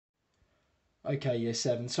Okay, year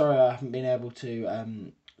 7. Sorry I haven't been able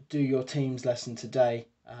to do your team's lesson today.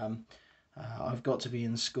 I've got to be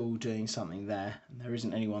in school doing something there, and there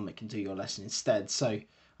isn't anyone that can do your lesson instead. So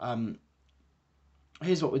um,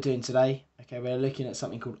 here's what we're doing today. Okay, we're looking at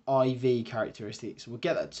something called IV characteristics. We'll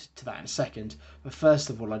get to that in a second. But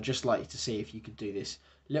first of all, I'd just like you to see if you could do this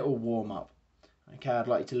little warm-up. Okay, I'd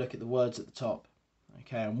like you to look at the words at the top.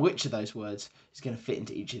 Okay, and which of those words is going to fit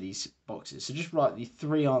into each of these boxes. So just write the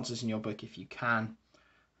 3 answers in your book if you can.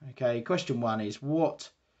 Okay, question 1 is, what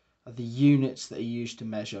are the units that are used to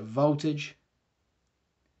measure voltage?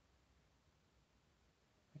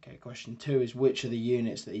 Okay, question 2 is, which are the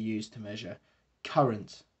units that are used to measure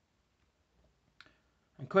current?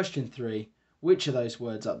 And question 3, which of those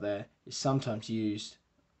words up there is sometimes used,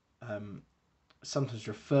 sometimes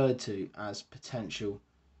referred to as potential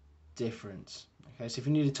difference? Okay, so if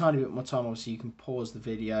you need a tiny bit more time, obviously you can pause the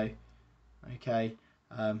video. Okay,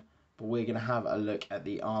 but we're going to have a look at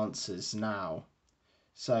the answers now.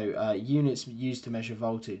 So units used to measure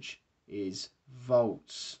voltage is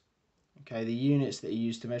volts. Okay, the units that are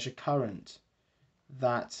used to measure current,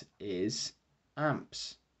 that is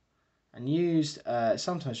amps. And used,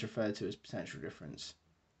 sometimes referred to as potential difference,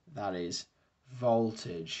 that is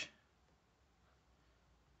voltage.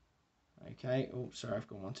 Okay, oh, sorry, I've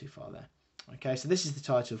gone one too far there. Okay, so this is the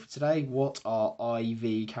title for today. What are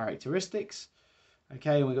IV characteristics?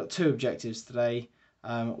 Okay, and we've got 2 objectives today.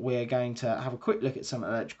 We're going to have a quick look at some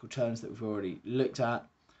electrical terms that we've already looked at.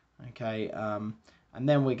 Okay, and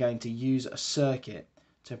then we're going to use a circuit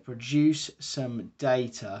to produce some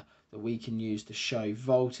data that we can use to show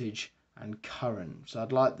voltage and current. So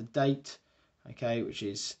I'd like the date, okay, which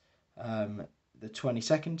is the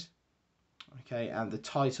 22nd. Okay, and the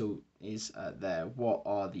title is there. What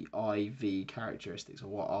are the IV characteristics, or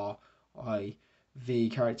what are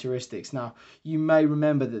IV characteristics? Now, you may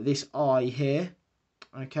remember that this I here,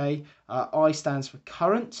 okay, I stands for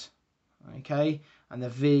current, okay, and the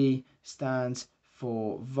V stands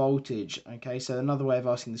for voltage. Okay, so another way of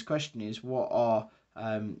asking this question is, what are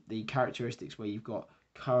the characteristics where you've got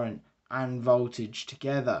current and voltage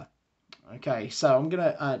together? Okay, so I'm going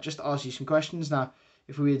to just ask you some questions. Now,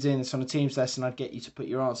 if we were doing this on a Teams lesson, I'd get you to put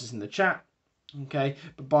your answers in the chat. Okay,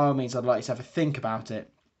 but by all means, I'd like you to have a think about it.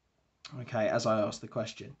 Okay, as I ask the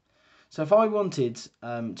question. So if I wanted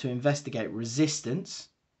to investigate resistance,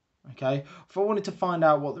 okay, if I wanted to find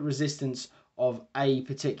out what the resistance of a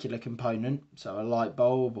particular component, so a light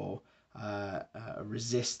bulb or a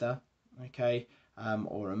resistor, okay,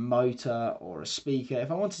 or a motor or a speaker,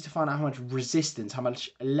 if I wanted to find out how much resistance, how much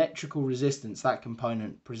electrical resistance that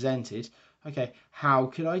component presented, okay, how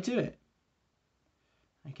could I do it?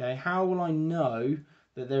 Okay, how will I know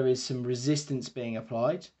that there is some resistance being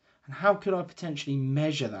applied? And how could I potentially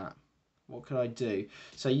measure that? What could I do?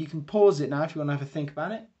 So you can pause it now if you want to have a think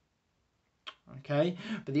about it. Okay,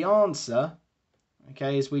 but the answer,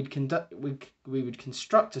 okay, is we would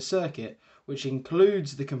construct a circuit which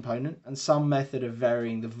includes the component and some method of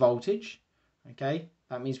varying the voltage. Okay,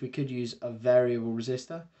 that means we could use a variable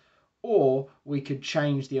resistor, or we could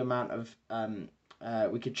change the amount of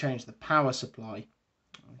we could change the power supply.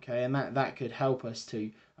 Okay, and that could help us to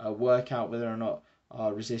work out whether or not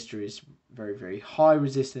our resistor is very high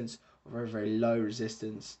resistance or very low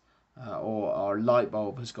resistance, or our light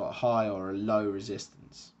bulb has got high or a low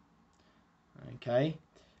resistance. Okay,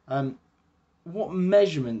 what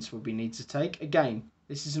measurements would we need to take? Again,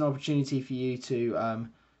 this is an opportunity for you to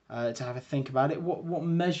have a think about it. What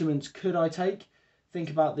measurements could I take? Think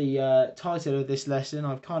about the title of this lesson.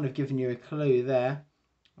 I've kind of given you a clue there.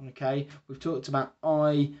 Okay, we've talked about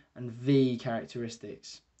I and V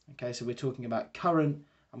characteristics. Okay, so we're talking about current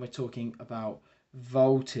and we're talking about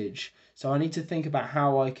voltage. So I need to think about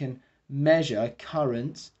how I can measure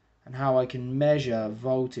current and how I can measure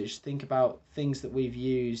voltage. Think about things that we've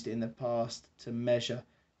used in the past to measure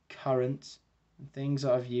current and things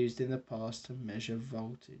that I've used in the past to measure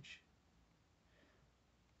voltage.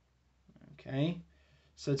 Okay,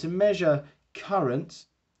 so to measure current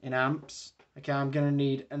in amps, okay, I'm going to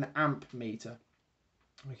need an amp meter.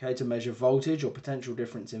 Okay, to measure voltage or potential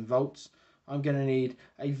difference in volts, I'm going to need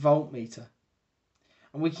a voltmeter.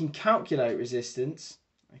 And we can calculate resistance,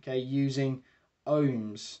 okay, using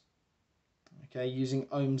ohms. Okay, using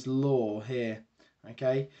Ohm's law here.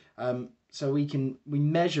 Okay, so we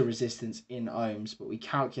measure resistance in ohms, but we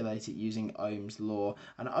calculate it using Ohm's law.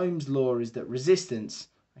 And Ohm's law is that resistance,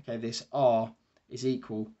 okay, this R is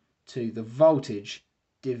equal to the voltage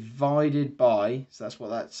divided by, so that's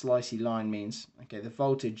what that slicey line means, okay, the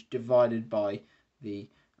voltage divided by the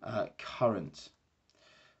current.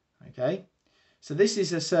 Okay, so this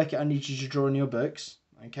is a circuit I need you to draw in your books.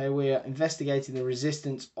 Okay, we're investigating the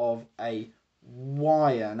resistance of a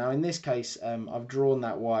wire. Now in this case, I've drawn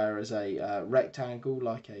that wire as a rectangle,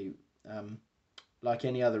 like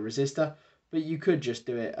any other resistor, but you could just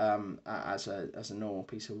do it as a normal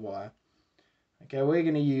piece of wire. Okay, we're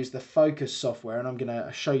going to use the Focus software, and I'm going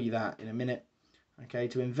to show you that in a minute. Okay,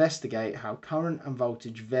 to investigate how current and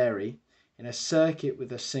voltage vary in a circuit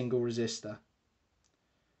with a single resistor.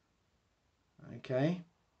 Okay.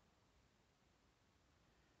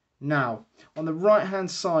 Now, on the right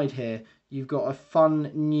hand side here, you've got a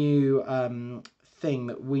fun new thing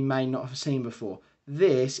that we may not have seen before.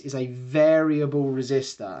 This is a variable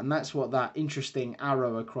resistor, and that's what that interesting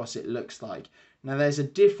arrow across it looks like. Now, there's a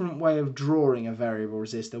different way of drawing a variable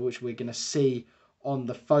resistor, which we're going to see on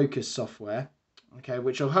the Focus software, okay,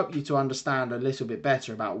 which will help you to understand a little bit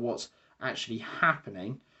better about what's actually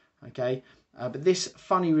happening, okay. But this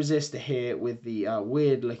funny resistor here with the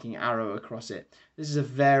weird looking arrow across it, this is a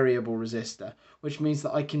variable resistor, which means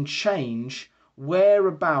that I can change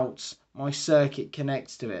whereabouts my circuit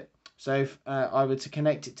connects to it. So if I were to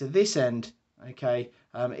connect it to this end, okay,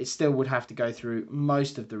 it still would have to go through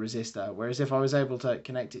most of the resistor, whereas if I was able to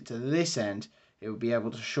connect it to this end, it would be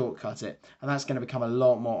able to shortcut it, and that's going to become a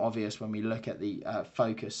lot more obvious when we look at the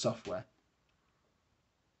Focus software.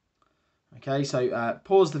 Okay, so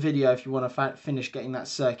pause the video if you want to finish getting that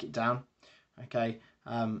circuit down. Okay,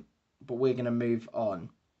 but we're going to move on.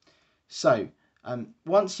 So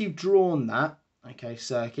once you've drawn that, okay,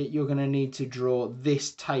 circuit, you're going to need to draw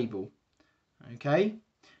this table. Okay,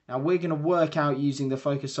 now we're going to work out using the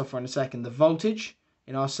Focus software in a second the voltage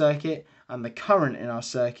in our circuit and the current in our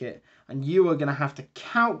circuit, and you are going to have to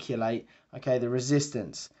calculate, okay, the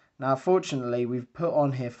resistance. Now, fortunately, we've put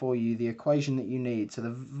on here for you the equation that you need. So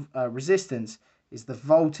the resistance is the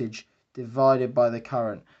voltage divided by the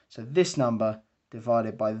current. So this number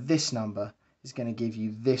divided by this number is going to give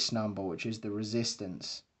you this number, which is the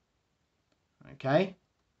resistance. Okay?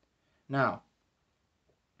 Now,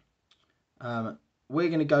 we're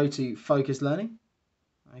going to go to Focus Learning.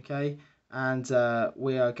 Okay? And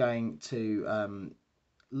we are going to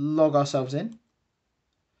log ourselves in.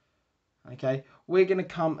 Okay, we're going to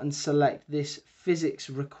come and select this Physics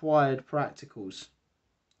Required Practicals.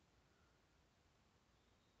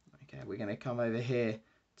 Okay, we're going to come over here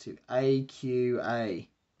to AQA.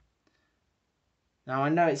 Now I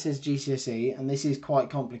know it says GCSE, and this is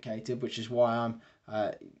quite complicated, which is why I'm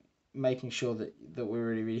making sure that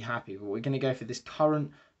we're really happy. But we're going to go for this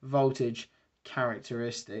current voltage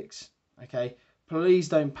characteristics. Okay, please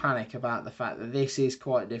don't panic about the fact that this is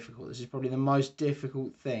quite difficult. This is probably the most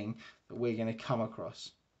difficult thing that we're going to come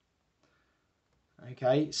across.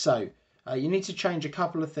 Okay, so you need to change a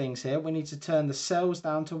couple of things here. We need to turn the cells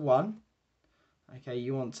down to 1. Okay,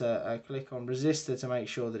 you want to click on resistor to make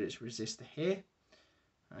sure that it's resistor here.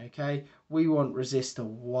 Okay, we want resistor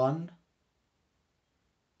 1.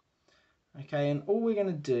 Okay, and all we're going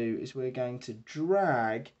to do is we're going to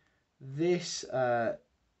drag this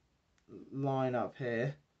line up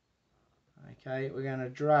here. Okay, we're going to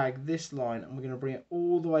drag this line and we're going to bring it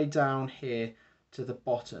all the way down here to the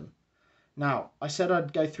bottom. Now, I said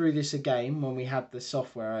I'd go through this again when we had the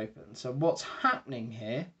software open. So what's happening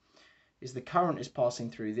here is the current is passing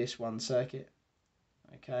through this one circuit,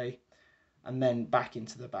 okay, and then back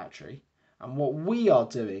into the battery. And what we are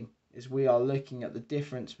doing is we are looking at the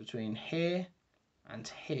difference between here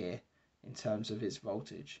and here in terms of its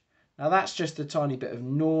voltage. Now that's just a tiny bit of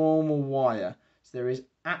normal wire. So there is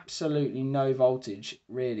absolutely no voltage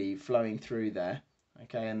really flowing through there.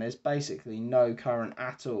 Okay, and there's basically no current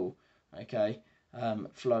at all, okay,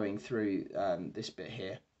 flowing through this bit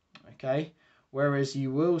here. Okay, whereas you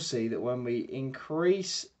will see that when we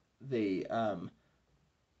increase the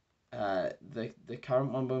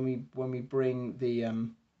current one, when we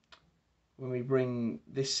bring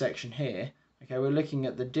this section here, okay, we're looking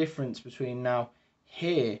at the difference between now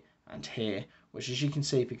here and here, which, as you can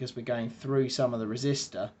see, because we're going through some of the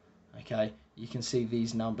resistor, okay, you can see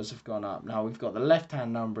these numbers have gone up. Now we've got the left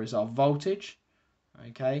hand number is our voltage,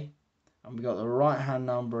 okay, and we've got the right hand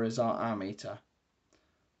number is our ammeter.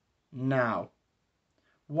 Now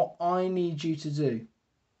what I need you to do,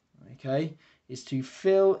 okay, is to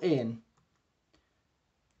fill in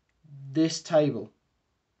this table,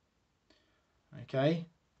 okay,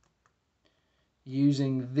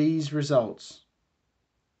 using these results.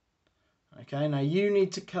 Okay, now you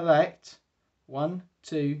need to collect 1,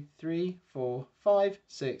 2, 3, 4, 5,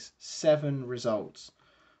 6, 7 results.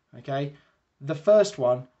 Okay, the first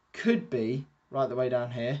one could be right the way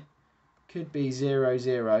down here, could be 0,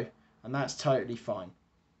 0, and that's totally fine.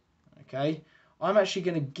 Okay, I'm actually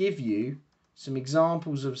going to give you some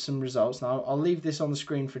examples of some results. Now, I'll leave this on the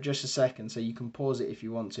screen for just a second so you can pause it if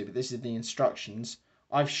you want to, but this is the instructions.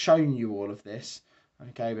 I've shown you all of this,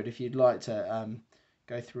 okay, but if you'd like to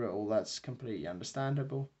go through it all, that's completely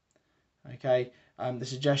understandable. Okay, the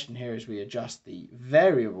suggestion here is we adjust the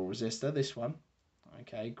variable resistor, this one,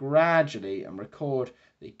 okay, gradually, and record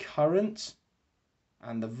the current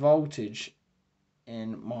and the voltage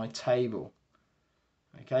in my table.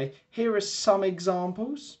 Okay, here are some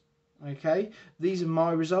examples. Okay, these are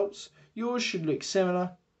my results. Yours should look similar.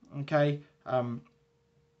 Okay,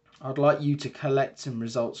 I'd like you to collect some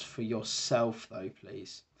results for yourself though,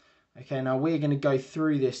 please. Okay, now we're going to go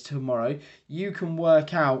through this tomorrow. You can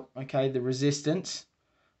work out, okay, the resistance,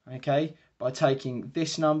 okay, by taking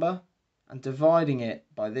this number and dividing it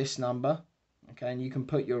by this number, okay, and you can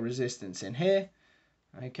put your resistance in here,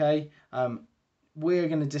 okay. We're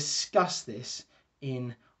going to discuss this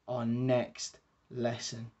in our next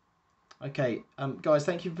lesson. Okay, guys,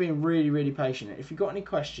 thank you for being really patient. If you've got any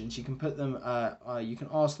questions, you can put them, you can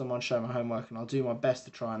ask them on Show My Homework, and I'll do my best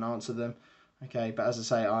to try and answer them. Okay, but as I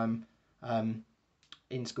say, I'm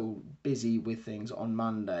in school busy with things on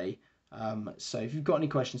Monday. So if you've got any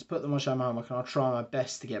questions, put them on Show My Homework, and I'll try my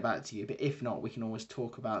best to get back to you. But if not, we can always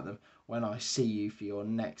talk about them when I see you for your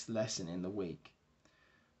next lesson in the week.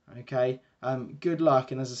 Okay, good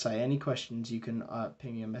luck, and as I say, any questions, you can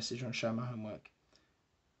ping me a message on Show My Homework.